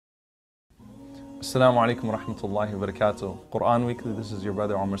Assalamu alaikum wa rahmatullahi wa barakatuh. Quran Weekly, this is your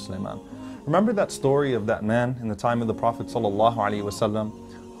brother Omar Sulaiman. Remember that story of that man in the time of the Prophet sallallahu alaihi wasallam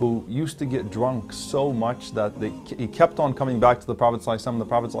who used to get drunk so much that he kept on coming back to the Prophet sallallahu alaihi wasallam. The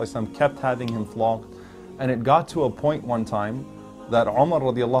Prophet sallallahu alaihi wasallam kept having him flogged, and it got to a point one time that Umar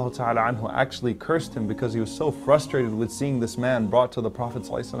radiallahu ta'ala anhu actually cursed him because he was so frustrated with seeing this man brought to the Prophet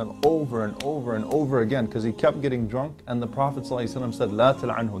sallallahu alaihi wasallam over and over and over again, because he kept getting drunk, and the Prophet sallallahu alaihi wasallam said, "La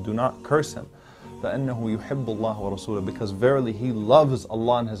tal'anhu, do not curse him. فَإِنَّهُ يُحِبُّ اللَّهَ وَرَسُولَهُ, because verily he loves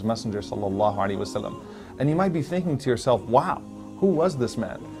Allah and His Messenger sallallahu alaihi wasallam." And you might be thinking to yourself, wow, who was this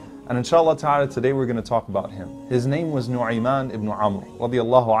man? And inshallah ta'ala today we're going to talk about him. His name was Nu'ayman ibn Amr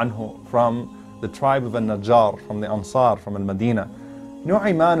radiallahu anhu, from the tribe of Al-Najjar, from the Ansar, from Al-Madinah.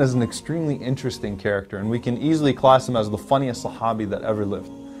 Nu'ayman is an extremely interesting character, and we can easily class him as the funniest Sahabi that ever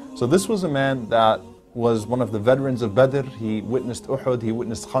lived. So this was a man that was one of the veterans of Badr. He witnessed Uhud, he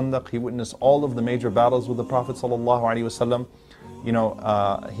witnessed Khandaq, he witnessed all of the major battles with the Prophet sallallahu alaihi wasallam.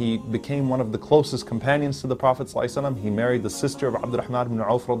 He became one of the closest companions to the Prophet sallallahu alaihi wasallam. He married the sister of Abdurrahman ibn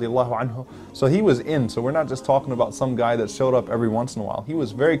Auf radiallahu anhu. So he was in. So we're not just talking about some guy that showed up every once in a while. He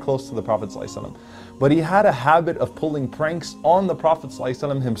was very close to the Prophet sallallahu alaihi wasallam. But he had a habit of pulling pranks on the Prophet sallallahu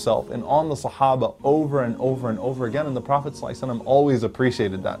alaihi wasallam himself and on the Sahaba over and over and over again. And the Prophet sallallahu alaihi wasallam always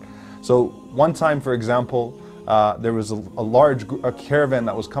appreciated that. So one time, for example, there was a large caravan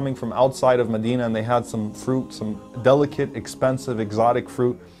that was coming from outside of Medina, and they had some fruit, some delicate, expensive, exotic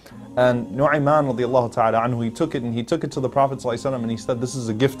fruit. And Nu'ayman radiallahu ta'ala anhu, he took it to the Prophet sallallahu alaihi wasallam, and he said, "This is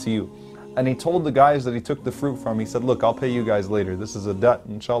a gift to you." And he told the guys that he took the fruit from, he said, "Look, I'll pay you guys later. This is a debt,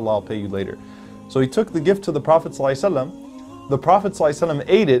 inshallah I'll pay you later." So he took the gift to the Prophet sallallahu alaihi wasallam. The Prophet sallallahu alaihi wasallam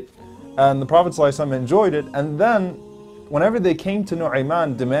ate it, and the Prophet sallallahu alaihi wasallam enjoyed it. And then whenever they came to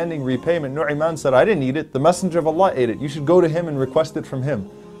Nu'ayman demanding repayment, Nu'ayman said, "I didn't eat it, the Messenger of Allah ate it. You should go to him and request it from him."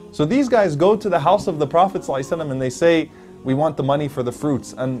 So these guys go to the house of the Prophet ﷺ and they say, "We want the money for the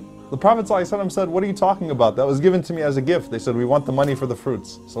fruits." And the Prophet ﷺ said, "What are you talking about? That was given to me as a gift." They said, "We want the money for the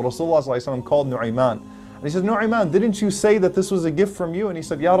fruits." So Rasulullah ﷺ called Nu'ayman. And he said, "Nu'ayman, didn't you say that this was a gift from you?" And he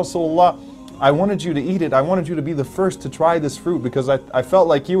said, "Ya Rasulullah, I wanted you to eat it. I wanted you to be the first to try this fruit because I felt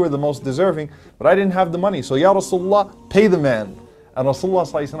like you were the most deserving, but I didn't have the money. So Ya Rasulullah, pay the man." And Rasulullah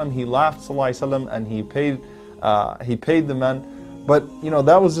ﷺ, he laughed ﷺ, and he paid the man. But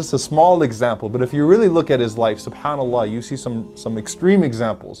that was just a small example. But if you really look at his life, subhanallah, you see some extreme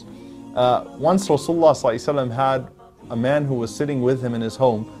examples. Once Rasulullah ﷺ had a man who was sitting with him in his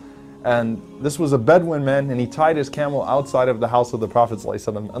home, and this was a Bedouin man, and he tied his camel outside of the house of the Prophet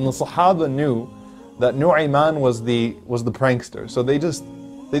ﷺ. And the Sahaba knew that Nu'ayman was the prankster. So they just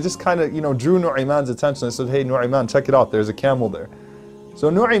kind of drew Nu'ayman's attention and said, "Hey Nu'ayman, check it out, there's a camel there."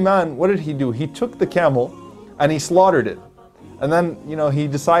 So Nu'ayman, what did he do? He took the camel and he slaughtered it. And then he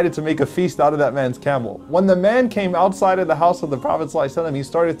decided to make a feast out of that man's camel. When the man came outside of the house of the Prophet ﷺ, he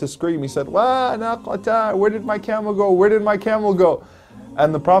started to scream. He said, "Wa naqata, where did my camel go? Where did my camel go?"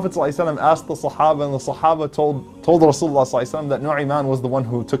 And the Prophet ﷺ asked the Sahaba, and the Sahaba told Rasulullah ﷺ that Nu'ayman was the one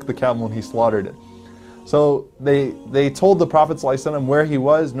who took the camel and he slaughtered it. So they told the Prophet ﷺ where he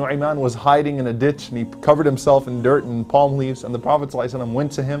was. Nu'ayman was hiding in a ditch, and he covered himself in dirt and palm leaves. And the Prophet ﷺ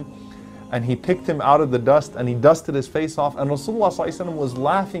went to him, and he picked him out of the dust, and he dusted his face off. And Rasulullah ﷺ was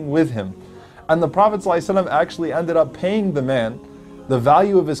laughing with him. And the Prophet ﷺ actually ended up paying the man the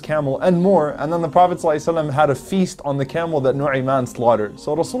value of his camel and more. And then the Prophet ﷺ had a feast on the camel that Nu'ayman slaughtered.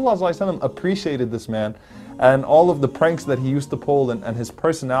 So Rasulullah ﷺ appreciated this man and all of the pranks that he used to pull, and his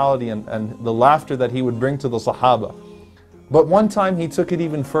personality and the laughter that he would bring to the Sahaba. But one time he took it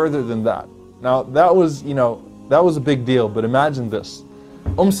even further than that. Now that was a big deal, but imagine this.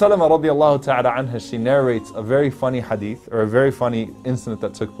 Salama radiallahu ta'ala anha, she narrates a very funny hadith, or a very funny incident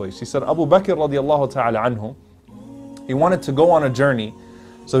that took place. She said, Abu Bakr radiallahu ta'ala anhu, he wanted to go on a journey,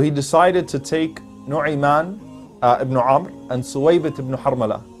 so he decided to take Nu'ayman ibn Amr and Suwaybat ibn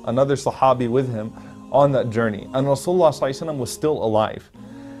Harmala, another Sahabi, with him on that journey. And Rasulullah ﷺ was still alive.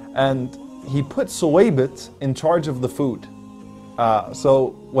 And he put Suwaybat in charge of the food.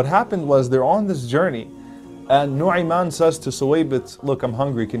 So what happened was, they're on this journey, and Nu'ayman says to Suwaybat, "Look, I'm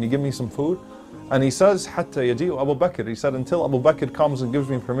hungry, can you give me some food?" And he says, "Hatta yaji'u Abu Bakr." He said, "Until Abu Bakr comes and gives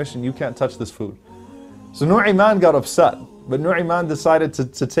me permission, you can't touch this food." So Nu'ayman got upset, but Nu'ayman decided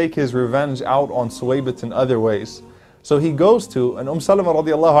to take his revenge out on Suwaybat in other ways. So he goes to, and Salama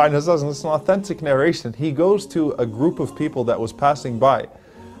radiallahu anha says, and it's an authentic narration, he goes to a group of people that was passing by,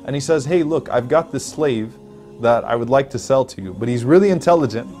 and he says, "Hey, look, I've got this slave that I would like to sell to you, but he's really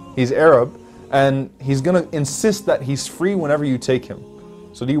intelligent, he's Arab, and he's going to insist that he's free whenever you take him.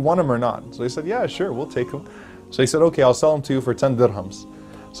 So do you want him or not?" So he said, "Yeah, sure, we'll take him." So he said, "Okay, I'll sell him to you for 10 dirhams."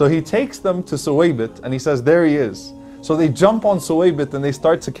 So he takes them to Suwaybit and he says, there he is. So they jump on Suwaybit and they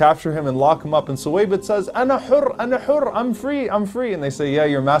start to capture him and lock him up. And Suwaybit says, Ana hur, I'm free, I'm free. And they say, yeah,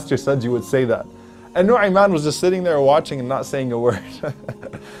 your master said you would say that. And Nu'ayman was just sitting there watching and not saying a word.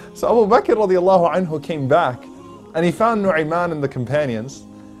 So Abu Bakr radiallahu anhu came back and he found Nu'ayman and the companions.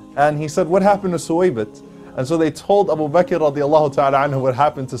 And he said, what happened to Suwaybit? And so they told Abu Bakr radiallahu ta'ala anhu what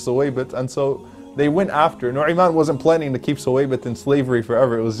happened to Suwaybit. And so they went after. Nu'ayman wasn't planning to keep Suwaybit in slavery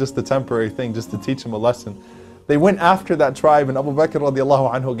forever. It was just a temporary thing, just to teach him a lesson. They went after that tribe and Abu Bakr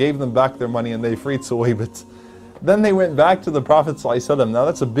radiallahu anhu gave them back their money and they freed Suwaybit. Then they went back to the Prophet sallallahu alaihi wasallam. Now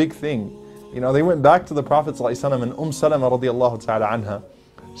that's a big thing. You know, they went back to the Prophet ﷺ and Salama radiallahu ta'ala anha.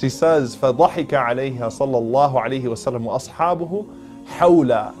 She says, فَضَحِكَ عَلَيْهَا صَلَّى اللَّهُ عَلَيْهِ وَسَلَّمُ وَأَصْحَابُهُ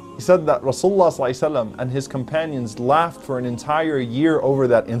حَوْلًا. He said that Rasulullah ﷺ and his companions laughed for an entire year over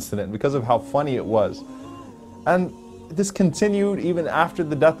that incident because of how funny it was. And this continued even after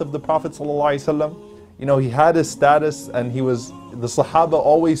the death of the Prophet ﷺ. You know, he had his status and the Sahaba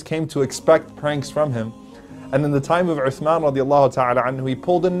always came to expect pranks from him. And in the time of Uthman radiallahu ta'ala anhu, he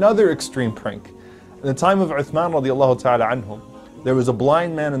pulled another extreme prank. In the time of Uthman radiallahu ta'ala anhu, there was a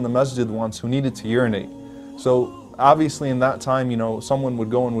blind man in the masjid once who needed to urinate. So obviously in that time, you know, someone would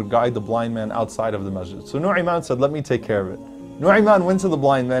go and would guide the blind man outside of the masjid. So Nu'ayman said, let me take care of it. Nu'ayman went to the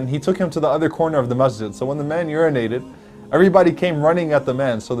blind man, he took him to the other corner of the masjid. So when the man urinated, everybody came running at the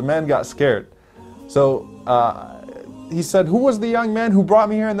man, so the man got scared. So he said, who was the young man who brought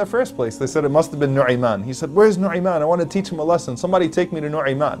me here in the first place? They said, it must have been Nu'ayman. He said, where's Nu'ayman? I want to teach him a lesson. Somebody take me to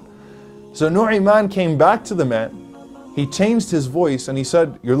Nu'ayman. So Nu'ayman came back to the man. He changed his voice and he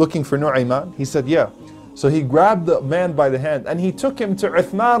said, you're looking for Nu'ayman? He said, yeah. So he grabbed the man by the hand and he took him to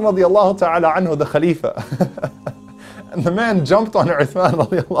Uthman radiallahu ta'ala anhu, the Khalifa. And the man jumped on Uthman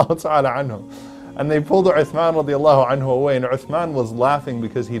radiallahu ta'ala anhu. And they pulled Uthman radiallahu anhu away. And Uthman was laughing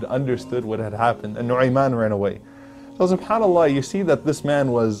because he'd understood what had happened. And Nu'ayman ran away. So subhanAllah, you see that this man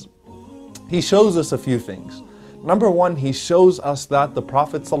he shows us a few things. Number one, he shows us that the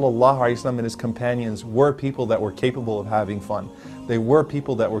Prophet ﷺ and his companions were people that were capable of having fun. They were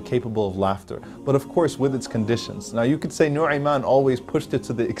people that were capable of laughter. But of course, with its conditions. Now you could say Nu'ayman always pushed it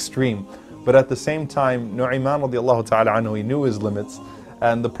to the extreme. But at the same time, Nu'ayman radiallahu ta'ala anhu, he knew his limits.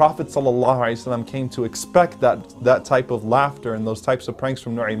 And the Prophet ﷺ came to expect that type of laughter and those types of pranks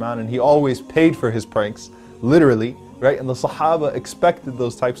from Nu'ayman. And he always paid for his pranks, literally. Right? And the Sahaba expected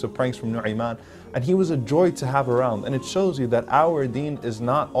those types of pranks from Nu'ayman. And he was a joy to have around. And it shows you that our deen is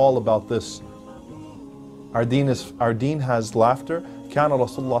not all about this. Our deen has laughter. كان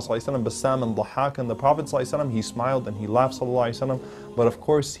Rasulullah ﷺ بسام ضحاك. And the Prophet ﷺ, he smiled and he laughed ﷺ. But of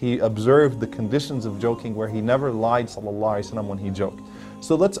course he observed the conditions of joking where he never lied ﷺ when he joked.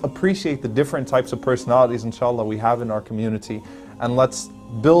 So let's appreciate the different types of personalities inshallah we have in our community. And let's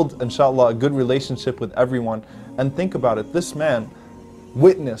build inshallah a good relationship with everyone. And think about it, this man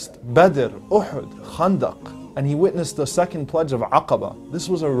witnessed Badr, Uhud, Khandaq, and he witnessed the second pledge of Aqaba. This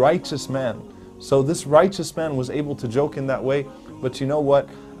was a righteous man. So this righteous man was able to joke in that way. But you know what?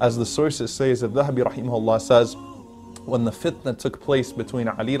 As the sources say, as Al-Dhahabi rahimahullah says, when the fitna took place between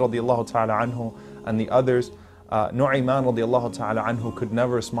Ali radiallahu ta'ala anhu and the others, Nu'ayman radiallahu ta'ala anhu could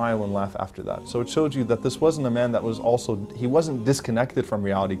never smile and laugh after that. So it showed you that this wasn't a man that was he wasn't disconnected from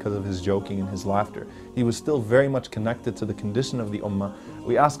reality because of his joking and his laughter. He was still very much connected to the condition of the ummah.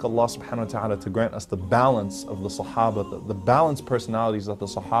 We ask Allah subhanahu wa ta'ala to grant us the balance of the Sahaba, the balanced personalities that the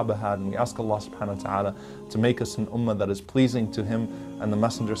Sahaba had. And we ask Allah subhanahu wa ta'ala to make us an ummah that is pleasing to Him and the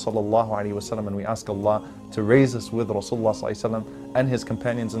Messenger sallallahu alaihi wasallam. And we ask Allah to raise us with Rasulullah sallallahu alaihi wasallam and his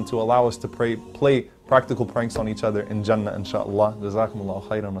companions and to allow us to play practical pranks on each other in Jannah, inshaAllah. Jazakumullahu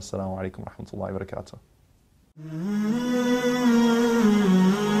khairan. Assalamu alaikum wa rahmatullahi wa barakatuh.